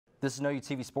This is an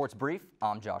OUTV Sports Brief.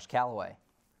 I'm Josh Calloway.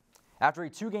 After a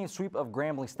two-game sweep of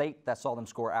Grambling State that saw them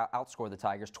outscore the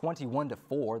Tigers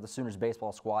 21-4, the Sooners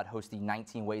baseball squad hosts the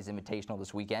 19 Ways Invitational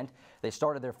this weekend. They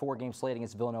started their four-game slate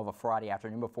against Villanova Friday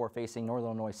afternoon before facing Northern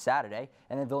Illinois Saturday,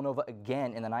 and then Villanova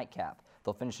again in the nightcap.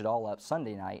 They'll finish it all up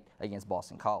Sunday night against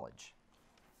Boston College.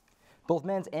 Both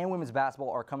men's and women's basketball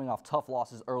are coming off tough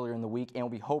losses earlier in the week and will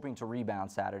be hoping to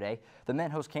rebound Saturday. The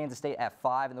men host Kansas State at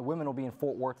 5, and the women will be in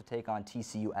Fort Worth to take on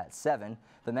TCU at 7.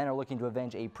 The men are looking to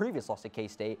avenge a previous loss to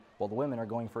K-State, while the women are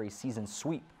going for a season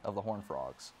sweep of the Horned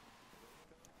Frogs.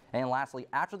 And lastly,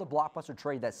 after the blockbuster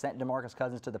trade that sent DeMarcus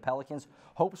Cousins to the Pelicans,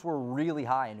 hopes were really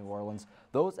high in New Orleans.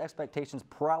 Those expectations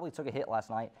probably took a hit last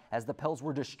night as the Pels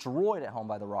were destroyed at home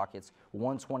by the Rockets,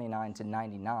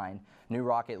 129-99. New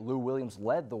Rocket Lou Williams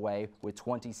led the way with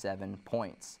 27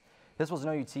 points. This was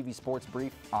an OUTV Sports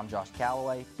Brief. I'm Josh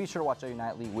Calloway. Be sure to watch OU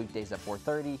Nightly weekdays at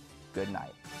 4:30. Good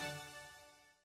night.